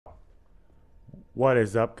What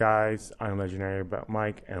is up, guys? I'm Legendary But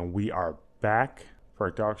Mike, and we are back for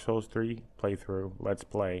a Dark Souls 3 playthrough. Let's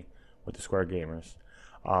play with the Square Gamers.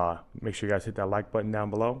 Make sure you guys hit that like button down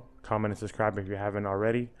below, comment and subscribe if you haven't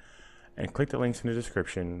already, and click the links in the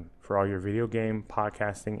description for all your video game,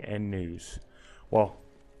 podcasting, and news. Well,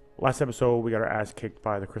 last episode we got our ass kicked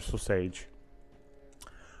by the Crystal Sage,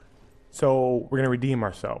 so we're gonna redeem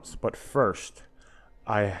ourselves. But first,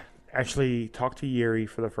 I actually talked to Yuri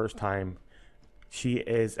for the first time. She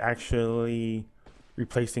is actually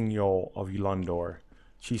replacing Yol of Yulundor.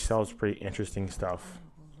 She sells pretty interesting stuff.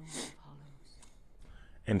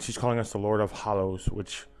 And she's calling us the Lord of Hollows,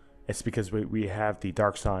 which it's because we have the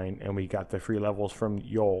Dark Sign and we got the free levels from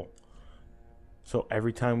Yol. So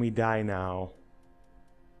every time we die now...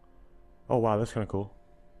 Oh wow, that's kind of cool.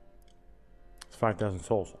 It's 5,000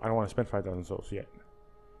 souls. I don't want to spend 5,000 souls yet.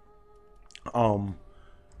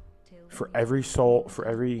 For every soul, for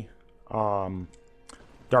every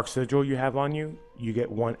dark sigil you have on you, you get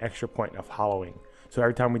 1 extra point of hollowing. So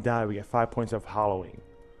every time we die, we get 5 points of hollowing,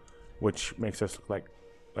 which makes us look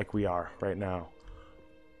like we are right now.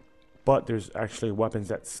 But there's actually weapons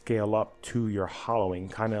that scale up to your hollowing,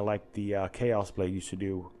 kind of like the Chaos Blade used to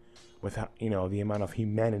do with, you know, the amount of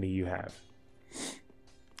humanity you have.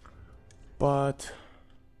 But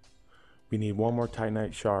we need 1 more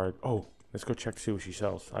Titanite shard. Oh, let's go check to see what she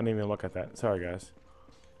sells. I didn't even look at that. Sorry, guys.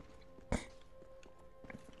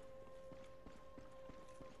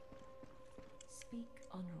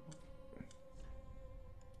 Honorable.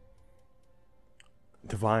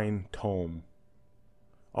 Divine Tome.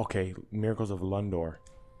 Okay, Miracles of Lundor.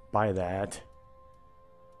 Buy that.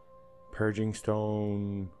 Purging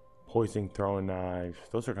Stone. Poisoning Throwing Knives.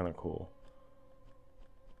 Those are kind of cool.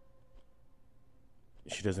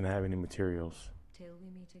 She doesn't have any materials. Till we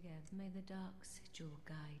meet again, may the dark sigil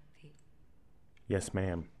guide thee. Yes,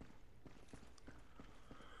 ma'am.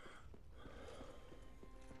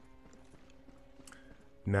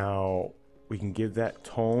 Now, we can give that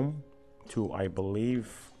tome to, I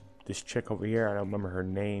believe, this chick over here. I don't remember her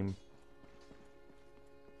name.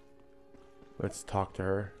 Let's talk to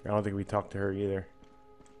her. I don't think we talked to her either.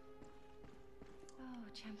 Oh,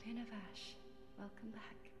 Champion of Ash, welcome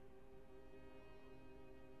back.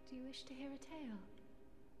 Do you wish to hear a tale?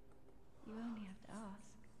 You only have to ask.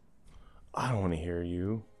 I don't want to hear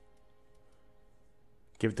you.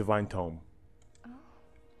 Give Divine Tome. Oh,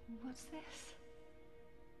 what's this?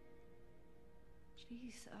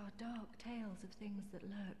 These are dark tales of things that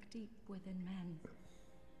lurk deep within men.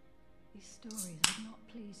 These stories would not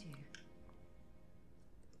please you.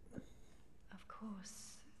 Of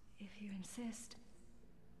course, if you insist,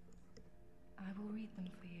 I will read them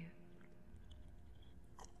for you.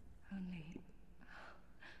 Only...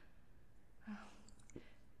 oh,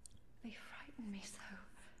 they frighten me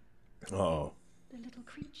so. Oh. The little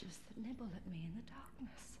creatures that nibble at me in the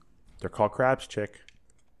darkness. They're called crabs, chick.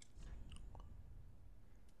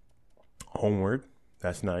 Homeward.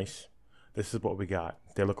 That's nice. This is what we got.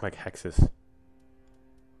 They look like hexes.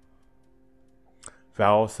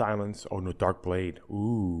 Vow of Silence. Oh, no. Dark Blade.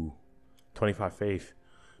 Ooh. 25 Faith.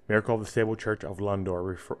 Miracle of the Stable Church of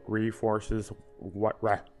Lundor. Reinforces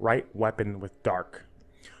right weapon with dark.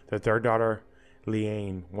 The third daughter,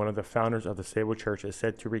 Liane, one of the founders of the Stable Church, is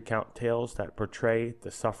said to recount tales that portray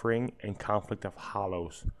the suffering and conflict of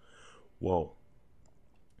Hollows. Whoa.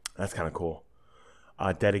 That's kind of cool.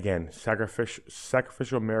 Dead Again.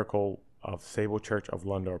 Sacrificial Miracle of Sable Church of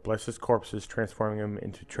Lundor. Blesses corpses, transforming them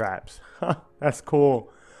into traps. That's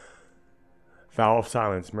cool. Vow of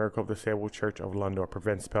Silence. Miracle of the Sable Church of Lundor.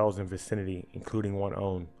 Prevents spells in vicinity, including one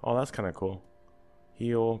own. Oh, that's kind of cool.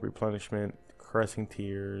 Heal, replenishment, caressing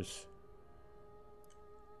tears.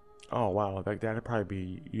 Oh, wow. That'd probably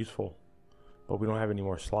be useful. But we don't have any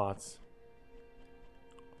more slots.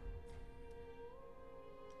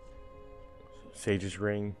 Sage's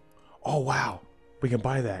Ring. Oh, wow. We can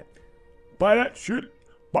buy that. Buy that shit.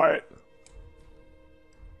 Buy it.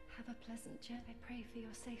 Have a pleasant journey. I pray for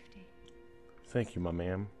your safety. Thank you, my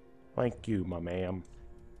ma'am. Thank you, my ma'am.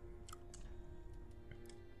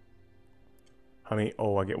 How many?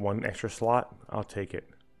 Oh, I get 1 extra slot? I'll take it.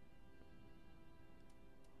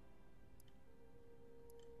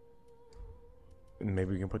 And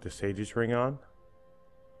maybe we can put the Sage's Ring on.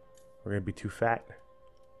 We're going to be too fat.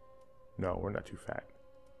 No, we're not too fat.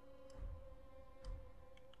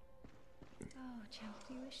 Oh, Champ,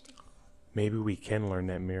 do you wish to... Maybe we can learn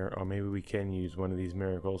that mirror, or maybe we can use one of these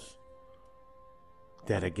miracles.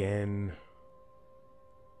 Dead Again.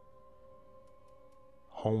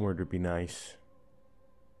 Homeward would be nice.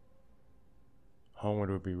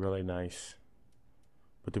 Homeward would be really nice.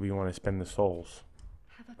 But do we want to spend the souls?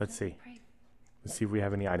 Let's see. Let's see if we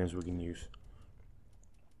have any items we can use.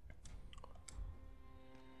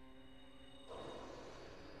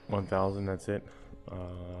 $1,000, that's it.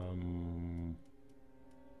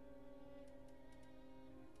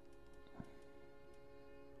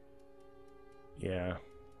 Yeah,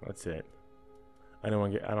 that's it. I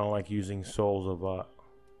don't like using souls of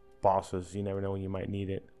bosses. You never know when you might need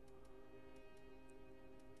it.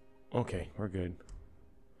 Okay, we're good.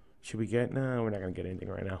 Should we get? No, we're not gonna get anything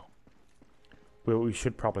right now. We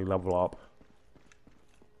should probably level up.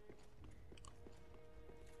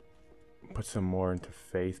 Put some more into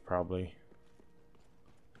faith, probably.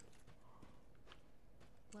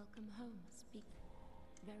 Welcome home. Speak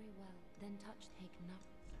very well. Then touch take none.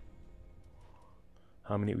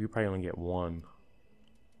 How many? We probably only get one.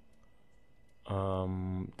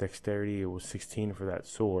 Dexterity, it was 16 for that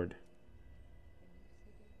sword.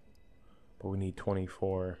 But we need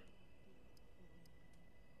 24.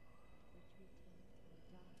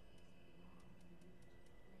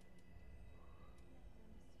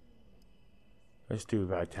 Let's do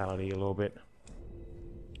vitality a little bit.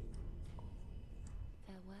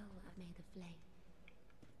 Farewell, may the flame.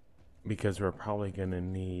 Because we're probably gonna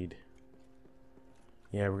need.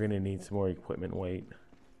 Yeah, we're gonna need some more equipment weight.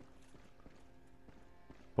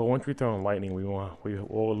 But once we throw in lightning,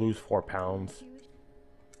 we'll lose 4 pounds.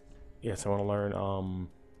 Yes, I want to learn.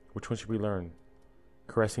 Which one should we learn?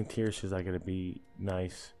 Caressing Tears is like gonna be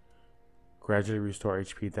nice. Gradually restore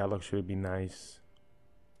HP. That looks should be nice.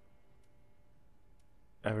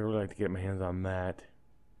 I would really like to get my hands on that.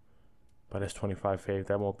 But that's 25 faith.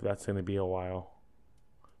 That's gonna be a while.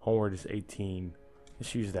 Homeward is 18.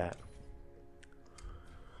 Let's use that.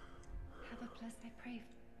 Have a plus, I pray.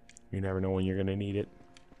 You never know when you're gonna need it.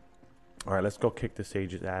 All right, let's go kick the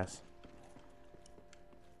sage's ass.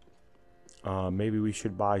 Maybe we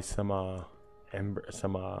should buy some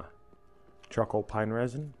charcoal pine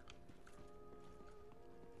resin.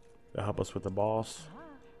 That'll help us with the boss.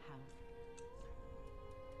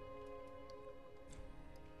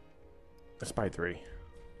 Let's buy 3.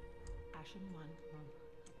 Ashen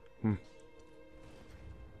one.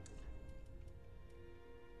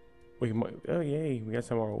 We might. Oh yay! We got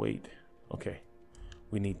some more weight. Okay,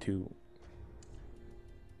 we need to.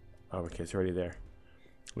 Oh, okay, it's already there.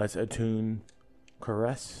 Let's attune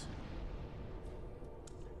caress.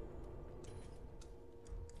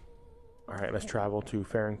 All right, let's travel to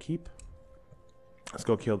Farron Keep. Let's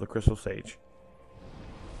go kill the crystal sage.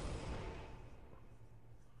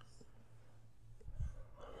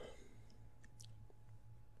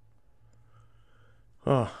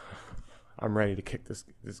 Oh, I'm ready to kick this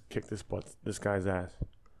guy's ass.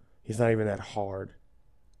 He's not even that hard,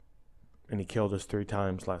 and he killed us 3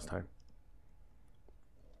 times last time.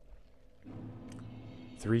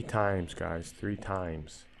 3 times, guys. 3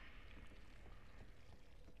 times.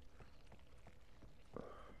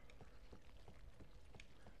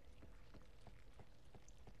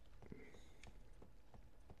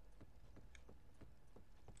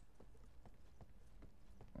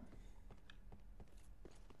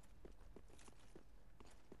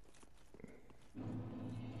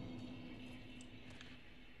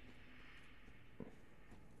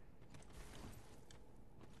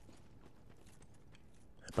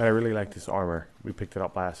 But I really like this armor. We picked it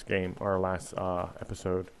up last game, or last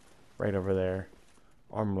episode. Right over there.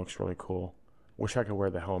 Armor looks really cool. Wish I could wear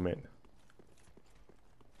the helmet.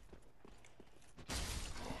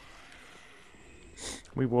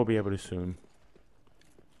 We will be able to soon.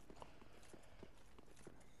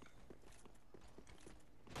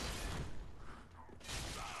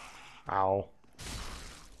 Ow.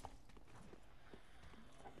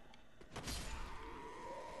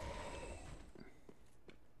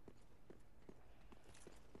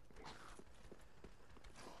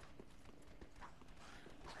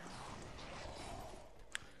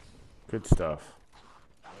 Good stuff.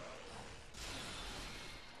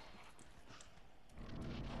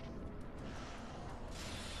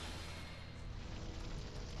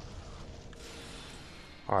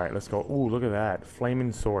 Alright, let's go. Ooh, look at that.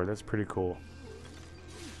 Flaming sword. That's pretty cool.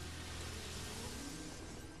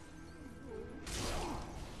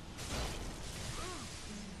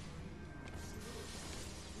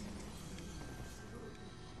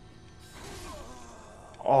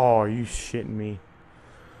 Oh, are you shitting me?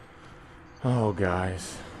 Oh,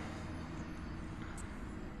 guys.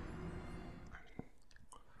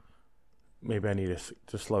 Maybe I need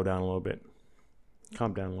to slow down a little bit.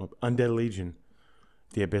 Calm down a little bit. Undead Legion.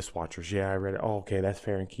 The Abyss Watchers. Yeah, I read it. Oh, okay, that's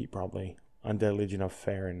Farron Keep, probably. Undead Legion of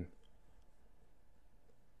Farron.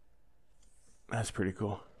 That's pretty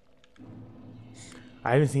cool.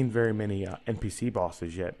 I haven't seen very many NPC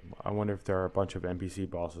bosses yet. I wonder if there are a bunch of NPC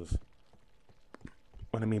bosses.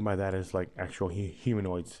 What I mean by that is like actual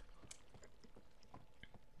humanoids.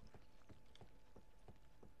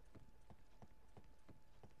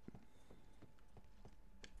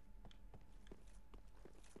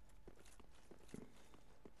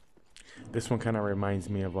 This one kind of reminds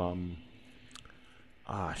me of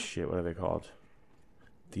shit, what are they called?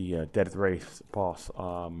 The Death Race boss,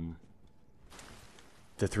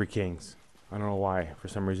 the Three Kings. I don't know why. For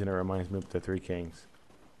some reason, it reminds me of the Three Kings.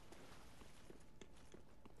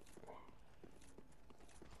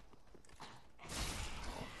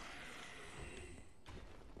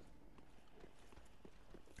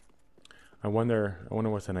 I wonder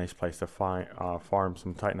what's a nice place to find farm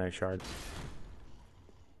some Titanite shards.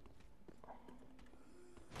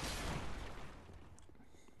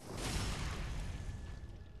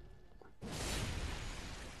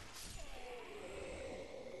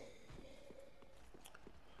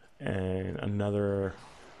 And another,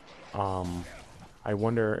 I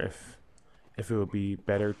wonder if it would be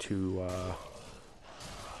better to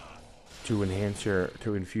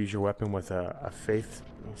infuse your weapon with a faith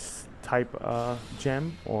type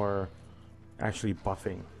gem, or actually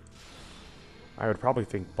buffing. I would probably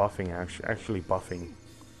think buffing, actually buffing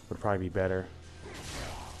would probably be better.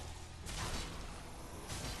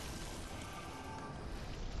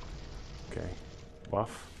 Okay,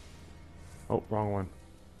 buff. Oh, wrong one.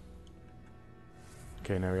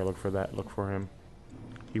 Okay, now we gotta look for that. Look for him.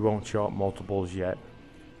 He won't show up multiples yet.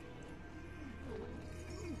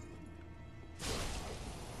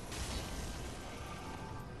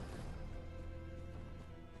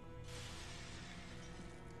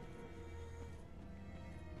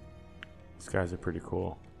 These guys are pretty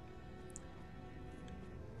cool.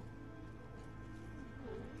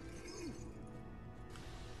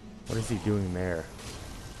 What is he doing there?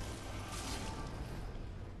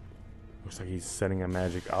 Looks like he's setting a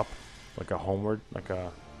magic up, like a homeward, like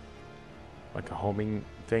a homing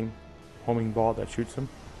thing, homing ball that shoots him.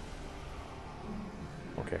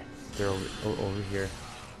 Okay, they're over here.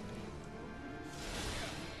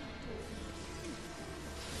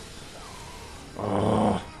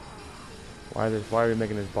 Oh, why are we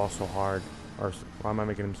making this boss so hard? Or why am I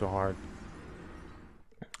making him so hard?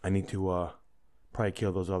 I need to probably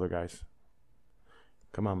kill those other guys.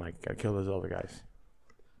 Come on, Mike, gotta kill those other guys.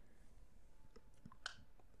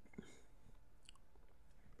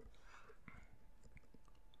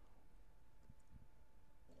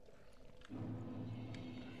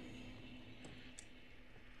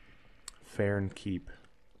 Farron Keep.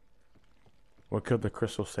 We'll kill the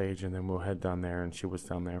Crystal Sage and then we'll head down there, and she was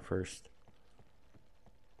down there first.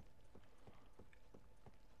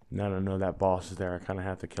 Now that I know that boss is there, I kind of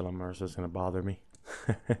have to kill him or else it's going to bother me.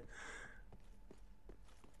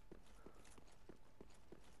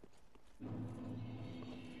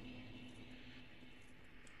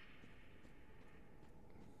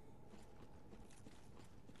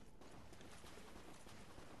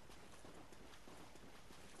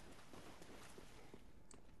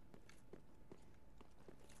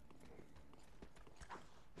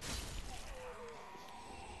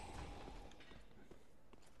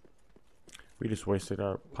 We just wasted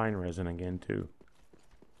our pine resin again, too.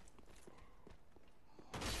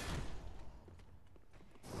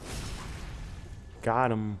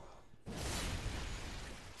 Got him.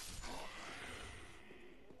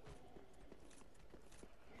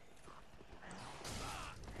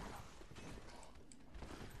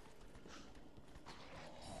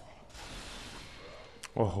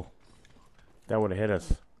 Oh, that would have hit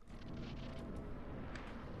us.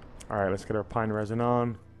 Alright, let's get our pine resin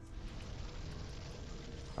on.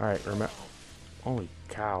 Alright, remember. Holy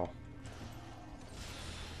cow.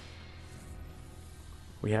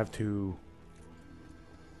 We have to.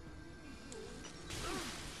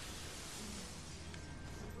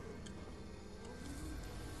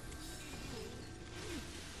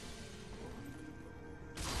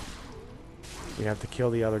 We have to kill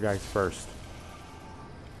the other guys first.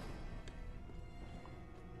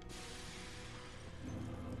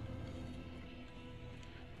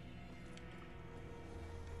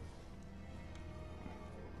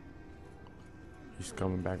 He's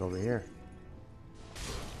coming back over here.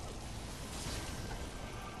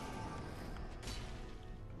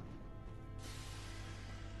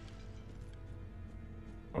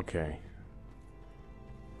 Okay.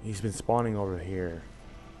 He's been spawning over here.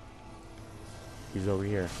 He's over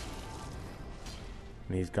here.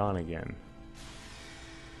 And he's gone again.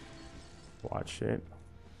 Watch it.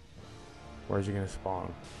 Where's he gonna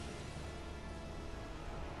spawn?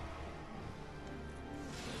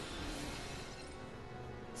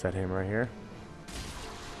 Is that him right here?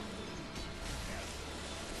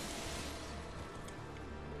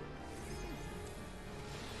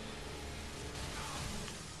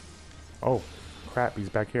 Oh, crap, he's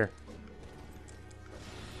back here.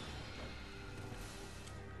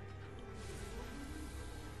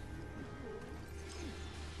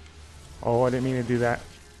 Oh, I didn't mean to do that.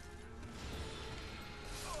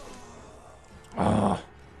 Ah.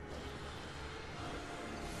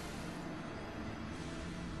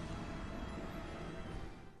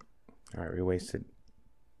 Alright, we wasted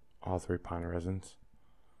all 3 pine resins.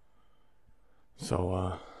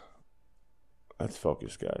 So, let's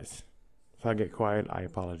focus, guys. If I get quiet, I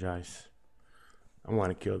apologize. I want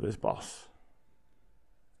to kill this boss.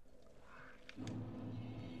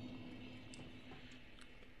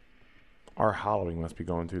 Our hollowing must be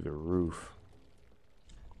going through the roof.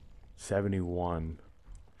 71.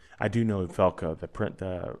 I do know Velka,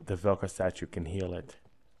 the Velka statue can heal it.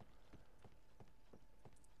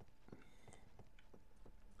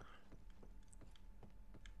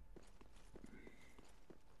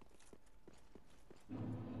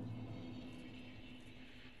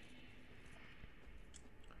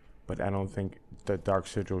 But I don't think the dark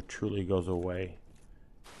sigil truly goes away.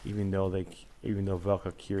 Even though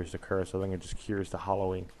Velka cures the curse, I think it just cures the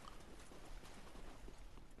hollowing.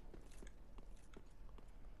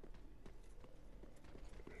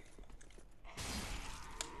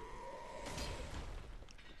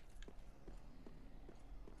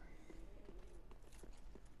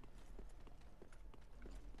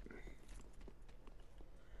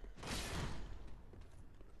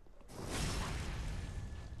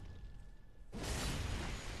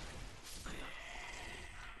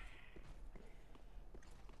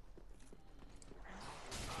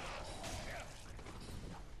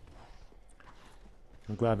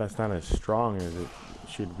 I'm glad that's not as strong as it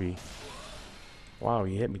should be. Wow,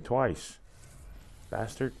 he hit me twice.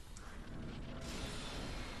 Bastard.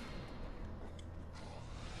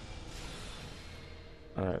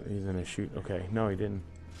 Alright, he's gonna shoot. Okay, no, he didn't.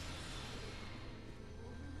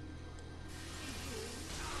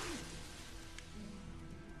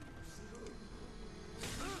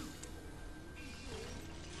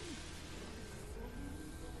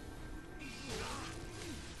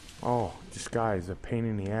 Oh, this guy is a pain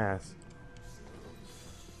in the ass.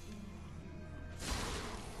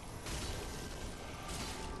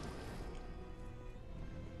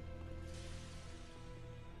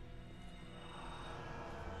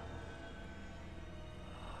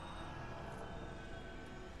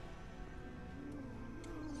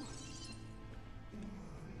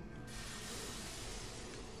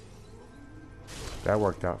 That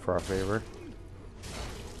worked out for our favor.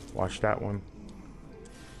 Watch that one.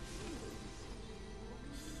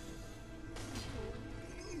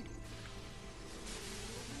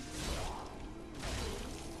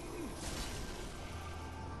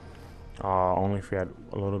 Only if we had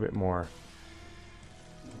a little bit more.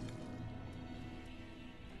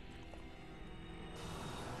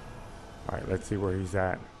 Alright, let's see where he's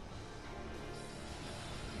at.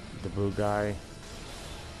 The blue guy.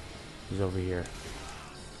 He's over here.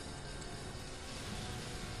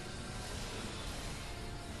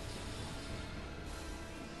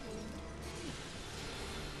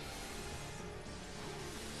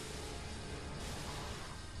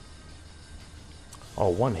 Oh,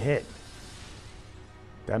 one hit.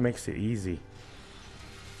 That makes it easy.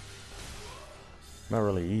 Not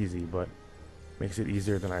really easy, but makes it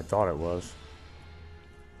easier than I thought it was.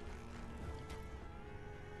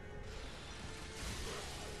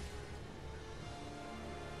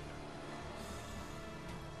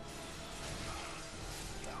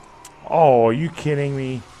 Oh, are you kidding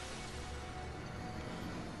me?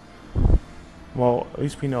 Well, at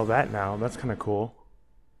least we know that now. That's kind of cool.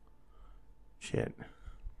 Shit.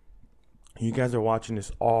 You guys are watching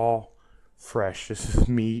this all fresh. This is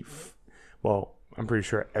me. Well, I'm pretty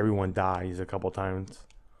sure everyone dies a couple times.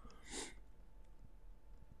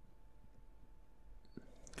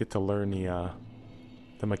 Get to learn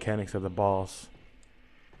the mechanics of the boss.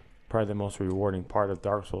 Probably the most rewarding part of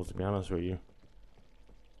Dark Souls, to be honest with you.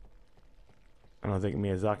 I don't think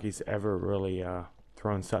Miyazaki's ever really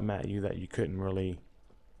thrown something at you that you couldn't really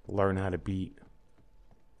learn how to beat.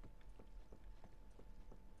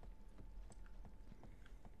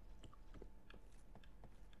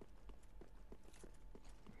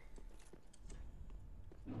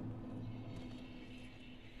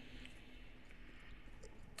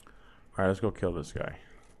 Alright, let's go kill this guy.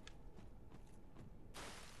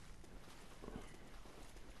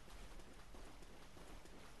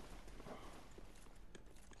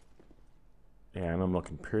 Yeah, and I'm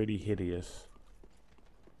looking pretty hideous.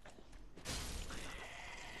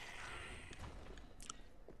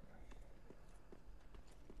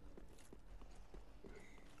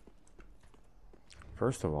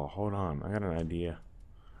 First of all, hold on. I got an idea.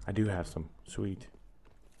 I do have some. Sweet.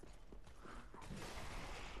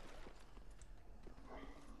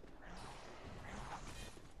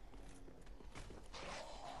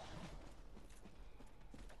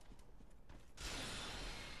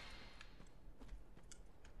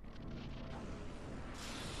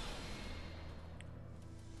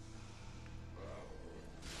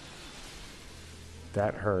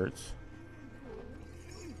 That hurts.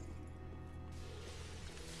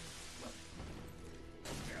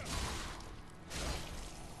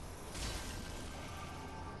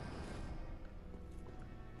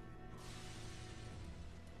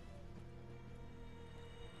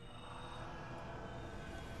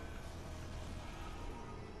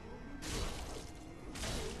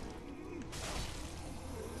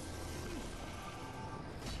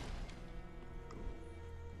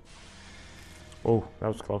 Oh, that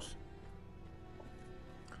was close.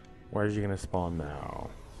 Where's he gonna spawn now?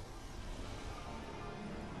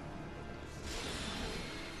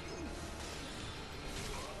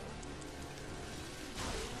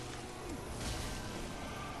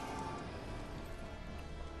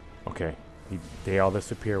 Okay, they all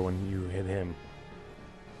disappear when you hit him.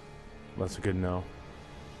 That's a good no.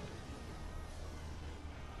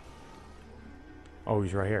 Oh,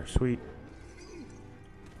 he's right here. Sweet.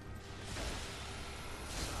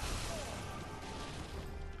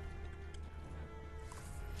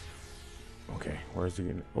 Okay, where's he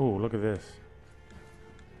gonna... Oh, look at this.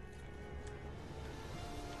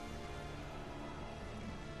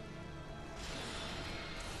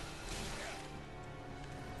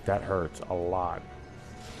 That hurts a lot.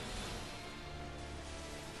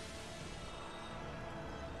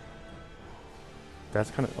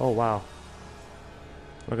 That's kind of... Oh, wow.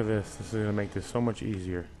 Look at this. This is going to make this so much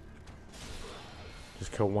easier.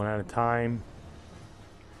 Just kill one at a time.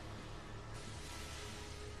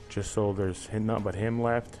 Just so there's nothing but him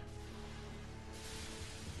left.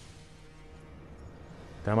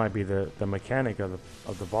 That might be the mechanic of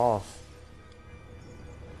the boss.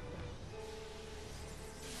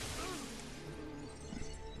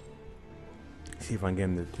 See if I can get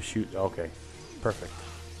him to shoot. Okay, perfect.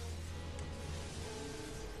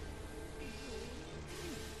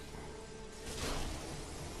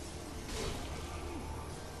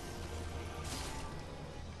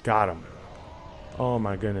 Got him. Oh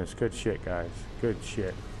my goodness, good shit, guys. Good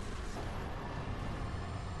shit.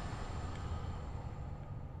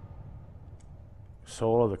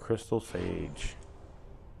 Soul of the Crystal Sage.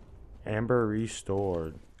 Amber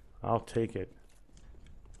restored. I'll take it.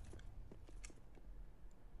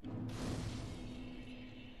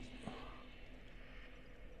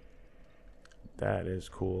 That is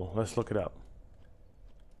cool. Let's look it up.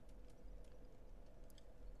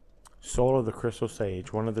 Soul of the Crystal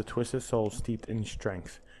Sage, one of the twisted souls steeped in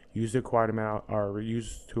strength. Used to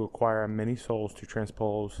acquire many souls to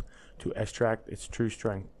transpose to extract its true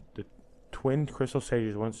strength. The twin crystal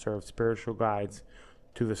sages once served spiritual guides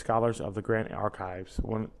to the scholars of the Grand Archives.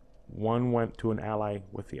 One went to an ally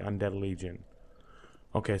with the Undead Legion.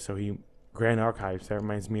 Okay, so Grand Archives, that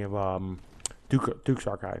reminds me of Duke's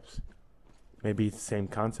Archives. Maybe it's the same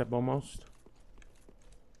concept almost.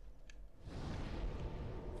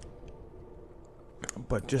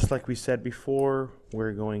 But just like we said before,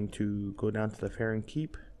 we're going to go down to the Farron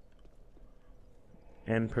Keep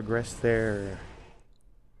and progress there.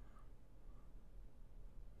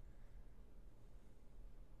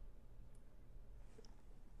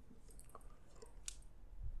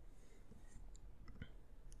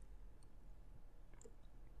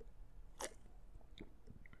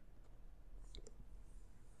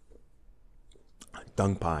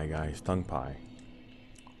 Dung pie, guys, dung pie.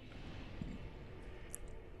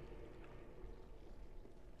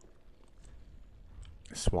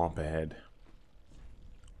 Swamp ahead.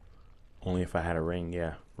 Only if I had a ring,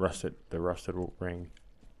 yeah. The rusted ring.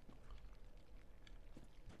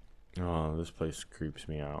 Oh, this place creeps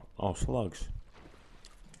me out. Oh, slugs.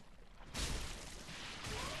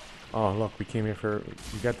 Oh, look, we came here for...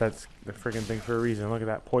 You got the freaking thing for a reason. Look at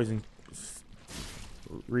that poison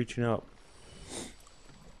reaching up.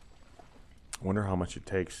 Wonder how much it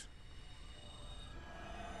takes.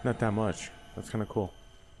 Not that much. That's kind of cool.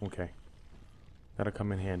 Okay. That'll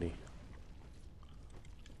come in handy.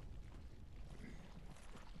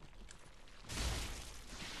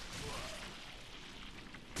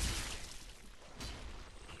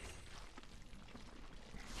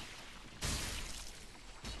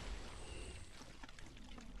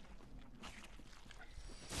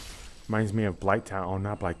 Reminds me of Blighttown. Oh,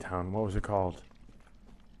 not Blighttown. What was it called?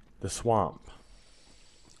 The Swamp.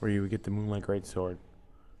 Where you would get the Moonlight Greatsword.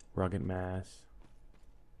 Rugged Mass.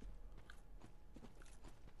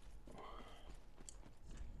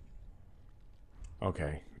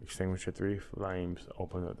 Okay. Extinguish the 3 flames.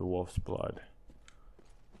 Open up the wolf's blood.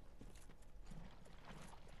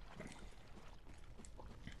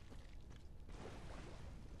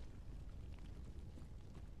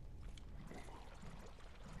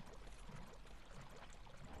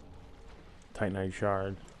 Titanite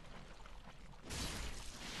shard.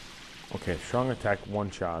 Okay, strong attack,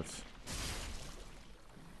 1-shots.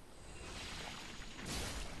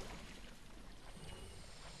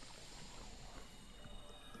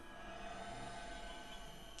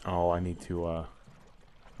 Oh, I need to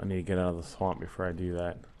get out of the swamp before I do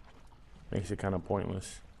that. Makes it kind of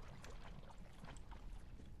pointless.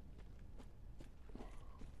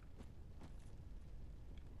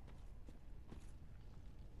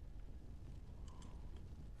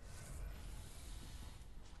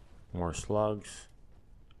 More slugs.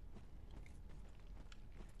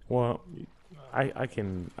 Well, I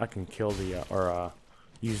can kill the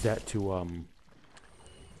use that to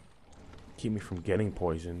keep me from getting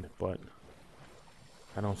poisoned, but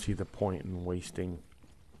I don't see the point in wasting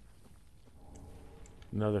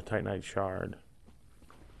another Titanite shard.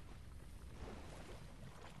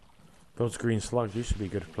 Those green slugs used to be a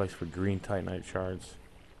good place for green Titanite shards.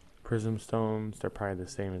 Prism stones, they're probably the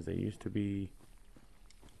same as they used to be.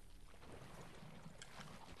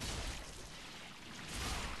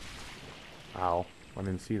 Ow, I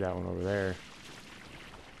didn't see that one over there.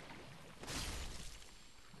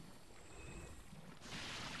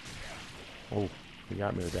 Oh, you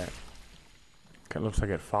got me with that. Kinda looks like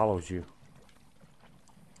it follows you.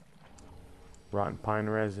 Rotten pine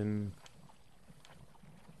resin.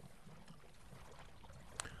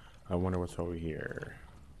 I wonder what's over here.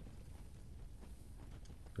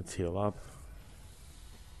 Let's heal up.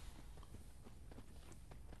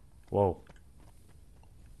 Whoa.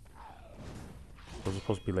 Those are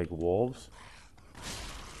supposed to be like wolves?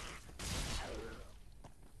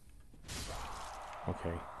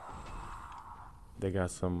 Okay. They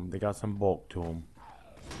got some bulk to them.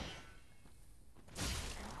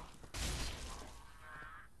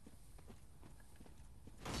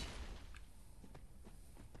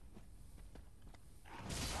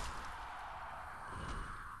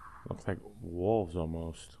 Looks like wolves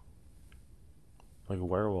almost. Like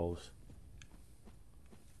werewolves.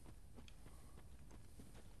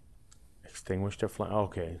 Extinguish the flame.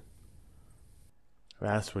 Okay.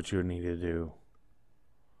 That's what you need to do.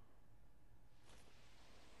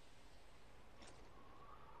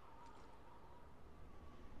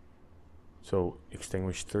 So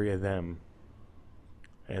extinguish 3 of them.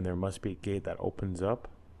 And there must be a gate that opens up.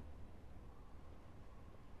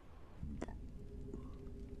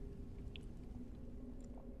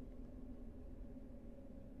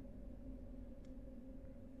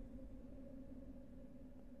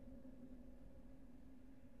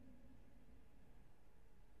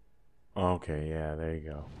 Okay, yeah, there you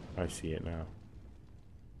go. I see it now.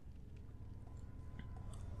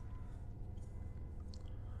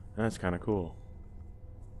 That's kind of cool.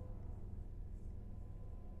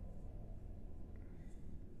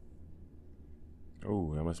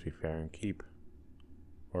 Oh, that must be Farron Keep.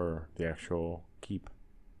 Or the actual keep.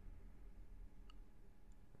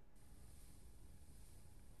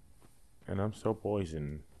 And I'm so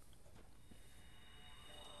poisoned.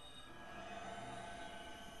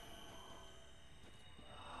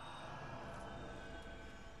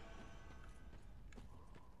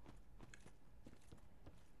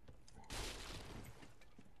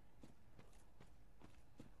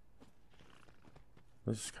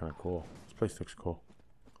 This is kind of cool. This place looks cool.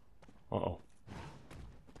 Uh-oh.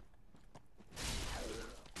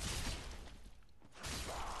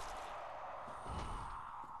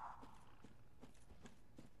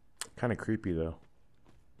 Kind of creepy though.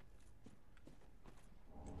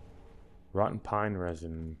 Rotten pine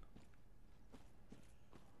resin.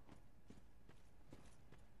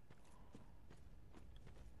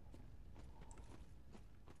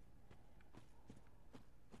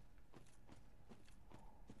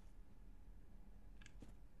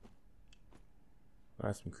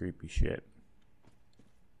 That's some creepy shit.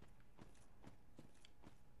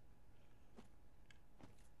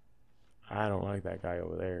 I don't like that guy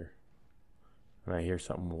over there. And I hear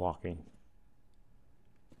something walking.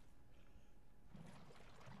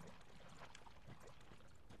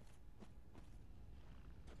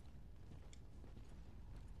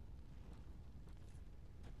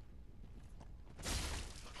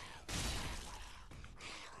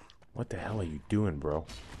 What the hell are you doing, bro?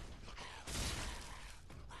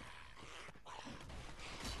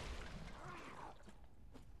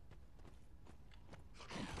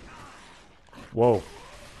 Whoa.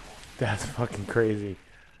 That's fucking crazy.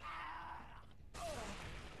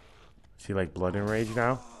 See, like, blood and rage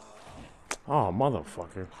now? Oh,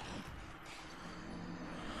 motherfucker.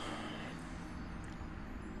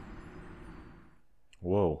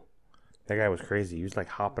 Whoa. That guy was crazy. He was, like,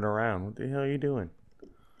 hopping around. What the hell are you doing?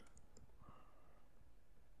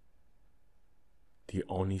 The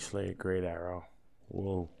Oni Slayer Great Arrow.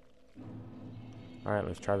 Whoa. Alright,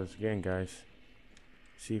 let's try this again, guys.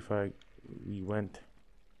 See if we went.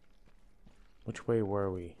 Which way were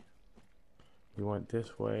we? We went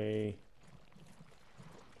this way.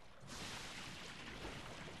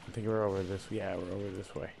 I think we're over this. Yeah, we're over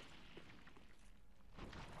this way.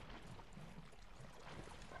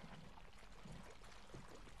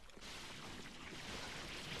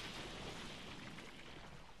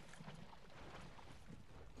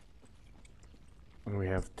 And we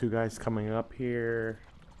have two guys coming up here.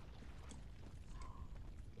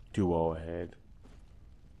 Duo ahead.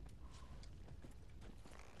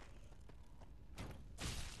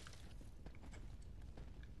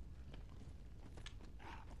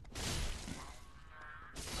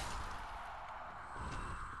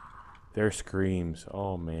 Their screams.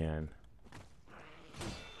 Oh man.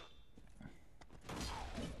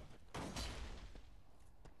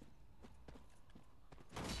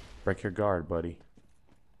 Break your guard, buddy.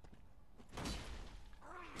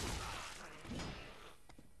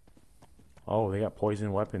 Oh, they got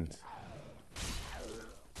poison weapons.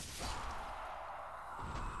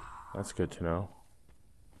 That's good to know.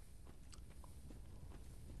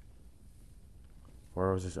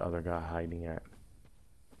 Where was this other guy hiding at?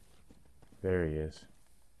 There he is.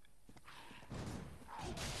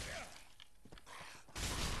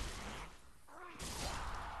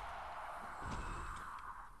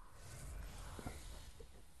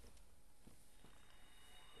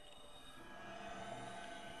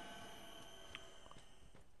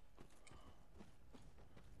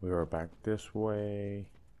 We are back this way.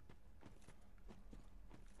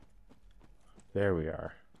 There we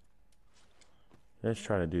are. Let's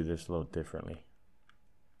try to do this a little differently.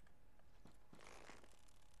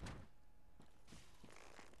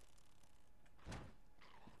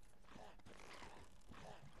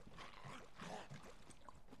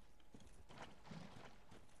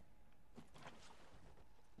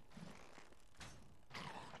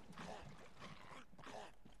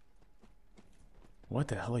 What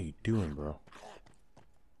the hell are you doing, bro?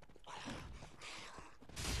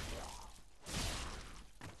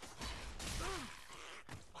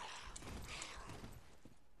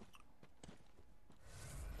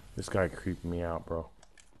 This guy creeped me out, bro.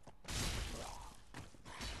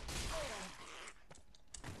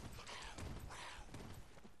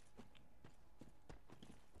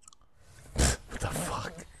 What the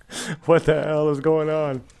fuck? What the hell is going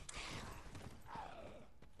on?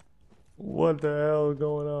 What the hell is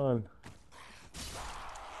going on?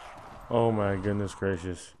 Oh my goodness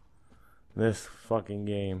gracious. This fucking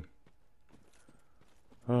game.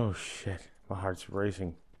 Oh shit. My heart's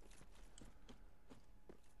racing.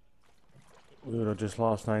 We would have just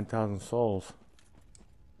lost 9,000 souls.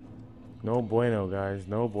 No bueno, guys.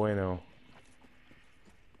 No bueno.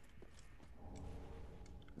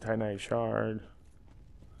 Titanite shard.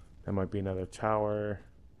 That might be another tower.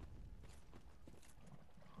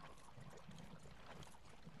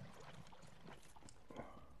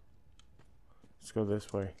 Let's go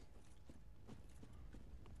this way.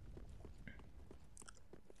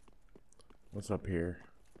 What's up here?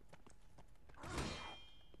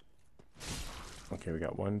 Okay, we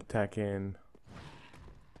got one attack in.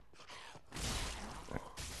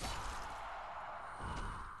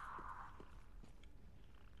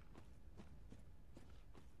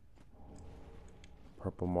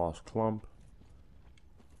 Purple moss clump.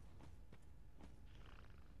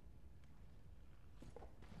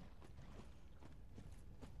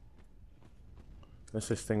 Let's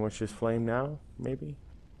extinguish this flame now, maybe?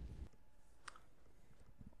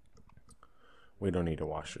 We don't need to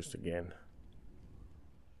wash this again.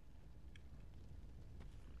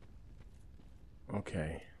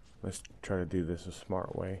 Okay, let's try to do this a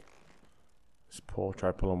smart way. Let's try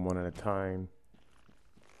to pull them one at a time.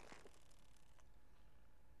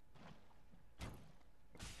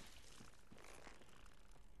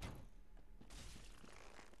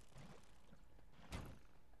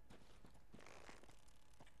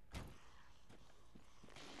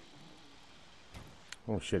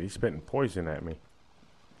 Oh shit, he's spitting poison at me.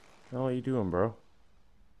 What the hell are you doing, bro?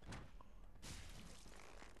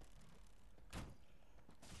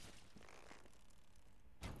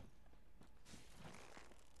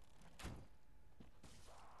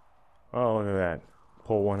 Oh, look at that.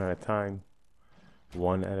 Pull one at a time.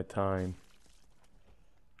 One at a time.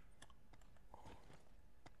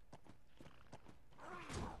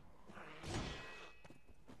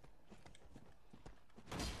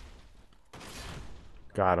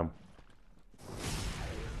 Got him.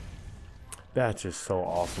 That's just so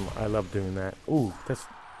awesome. I love doing that. Ooh, that's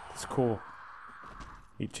cool.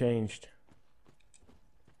 He changed.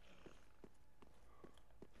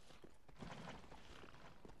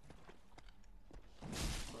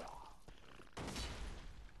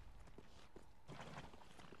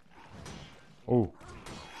 Ooh.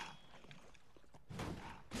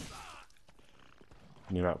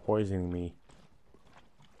 You're not poisoning me.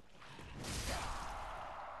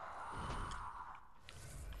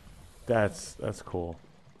 That's cool.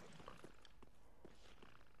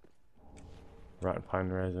 Rotten pine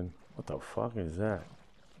resin. What the fuck is that?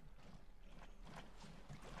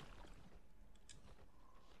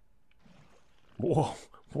 Whoa,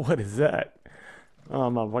 what is that? Oh,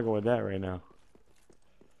 I'm not fucking with that right now.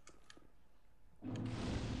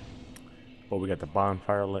 But we got the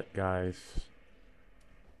bonfire lit, guys.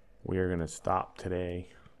 We are gonna stop today.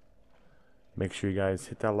 Make sure you guys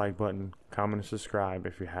hit that like button, comment, and subscribe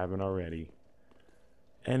if you haven't already.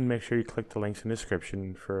 And make sure you click the links in the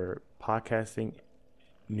description for podcasting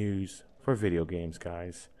news for video games,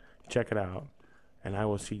 guys. Check it out. And I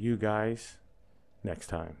will see you guys next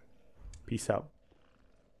time. Peace out.